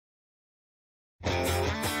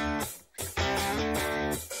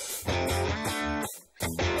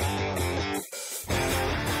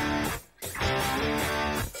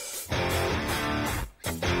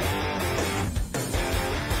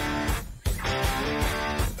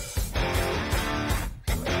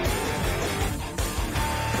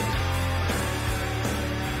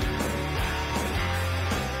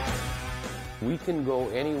can go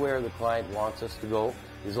anywhere the client wants us to go.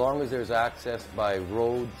 As long as there's access by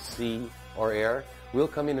road, sea, or air, we'll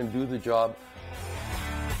come in and do the job.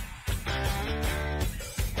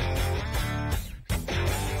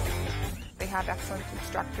 They have excellent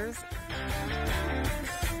instructors.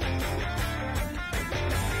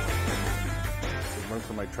 If it weren't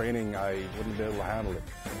for my training, I wouldn't be able to handle it.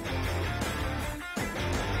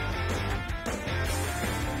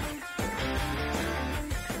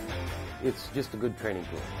 It's just a good training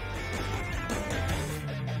tool.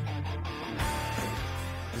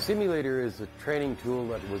 The simulator is a training tool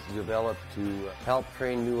that was developed to help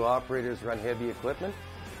train new operators run heavy equipment.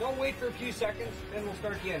 Don't wait for a few seconds, then we'll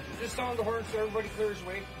start the engine. Just sound the horn so everybody clears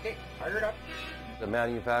away. Okay, fire it up. The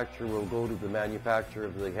manufacturer will go to the manufacturer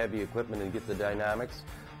of the heavy equipment and get the dynamics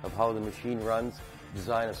of how the machine runs,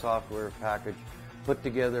 design a software package, put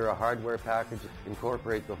together a hardware package,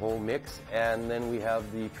 incorporate the whole mix, and then we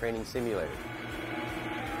have the training simulator.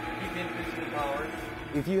 Keep in physical power.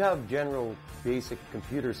 If you have general basic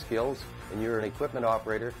computer skills and you're an equipment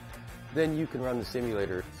operator, then you can run the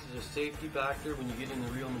simulator. This is a safety factor when you get in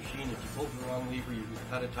the real machine. If you pull the wrong lever, you can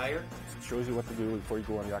cut a tire. It shows you what to do before you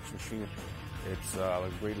go on the actual machine. It's a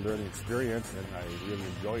great learning experience, and I really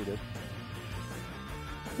enjoyed it.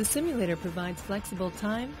 The simulator provides flexible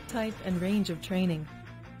time, type, and range of training.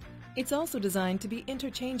 It's also designed to be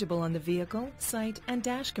interchangeable on the vehicle, site, and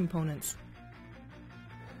dash components.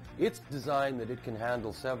 It's designed that it can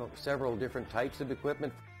handle several different types of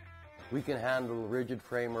equipment. We can handle rigid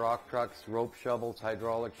frame rock trucks, rope shovels,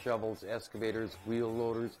 hydraulic shovels, excavators, wheel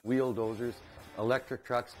loaders, wheel dozers, electric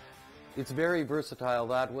trucks. It's very versatile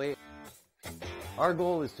that way. Our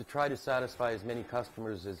goal is to try to satisfy as many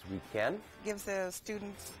customers as we can. Gives the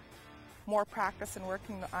students more practice in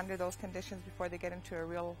working under those conditions before they get into a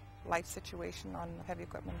real life situation on heavy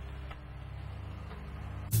equipment.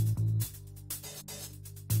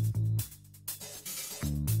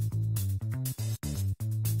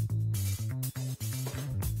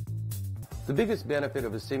 The biggest benefit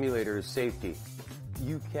of a simulator is safety.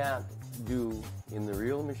 You can't do in the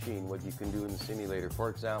real machine what you can do in the simulator. For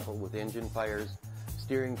example, with engine fires,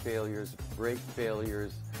 steering failures, brake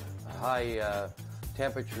failures, high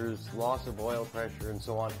temperatures, loss of oil pressure, and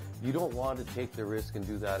so on. You don't want to take the risk and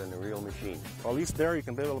do that in a real machine. Well, at least there you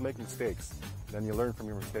can be able to make mistakes. Then you learn from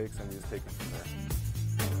your mistakes and you just take it from there.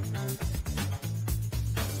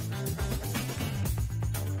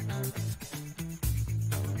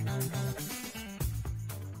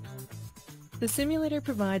 The simulator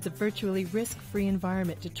provides a virtually risk-free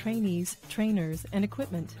environment to trainees, trainers, and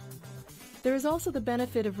equipment. There is also the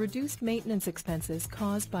benefit of reduced maintenance expenses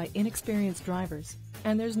caused by inexperienced drivers,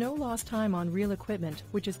 and there's no lost time on real equipment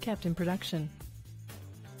which is kept in production.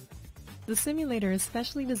 The simulator is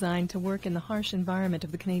specially designed to work in the harsh environment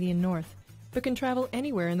of the Canadian North, but can travel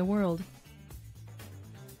anywhere in the world.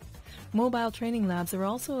 Mobile training labs are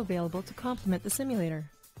also available to complement the simulator.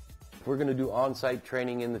 We're going to do on-site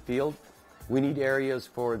training in the field. We need areas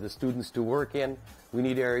for the students to work in. We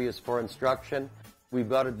need areas for instruction. We've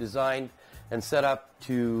got it designed and set up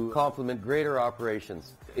to complement greater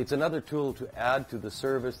operations. It's another tool to add to the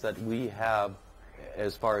service that we have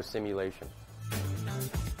as far as simulation.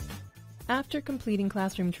 After completing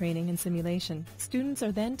classroom training and simulation, students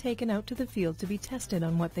are then taken out to the field to be tested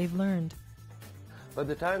on what they've learned. By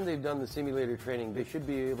the time they've done the simulator training, they should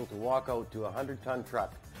be able to walk out to a 100-ton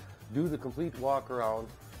truck, do the complete walk around,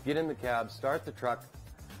 get in the cab, start the truck,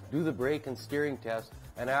 do the brake and steering test,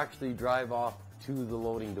 and actually drive off to the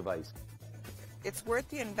loading device. It's worth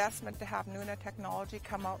the investment to have NUNA technology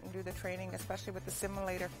come out and do the training, especially with the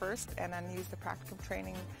simulator first, and then use the practical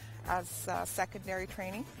training as secondary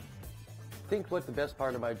training. I think what the best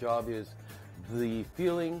part of my job is the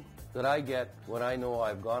feeling that I get when I know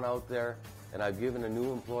I've gone out there and I've given a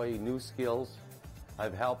new employee new skills.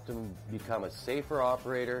 I've helped him become a safer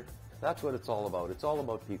operator. That's what it's all about. It's all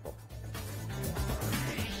about people.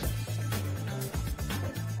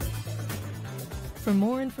 For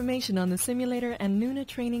more information on the simulator and NUNA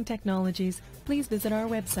training technologies, please visit our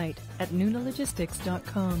website at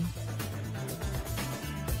nunalogistics.com.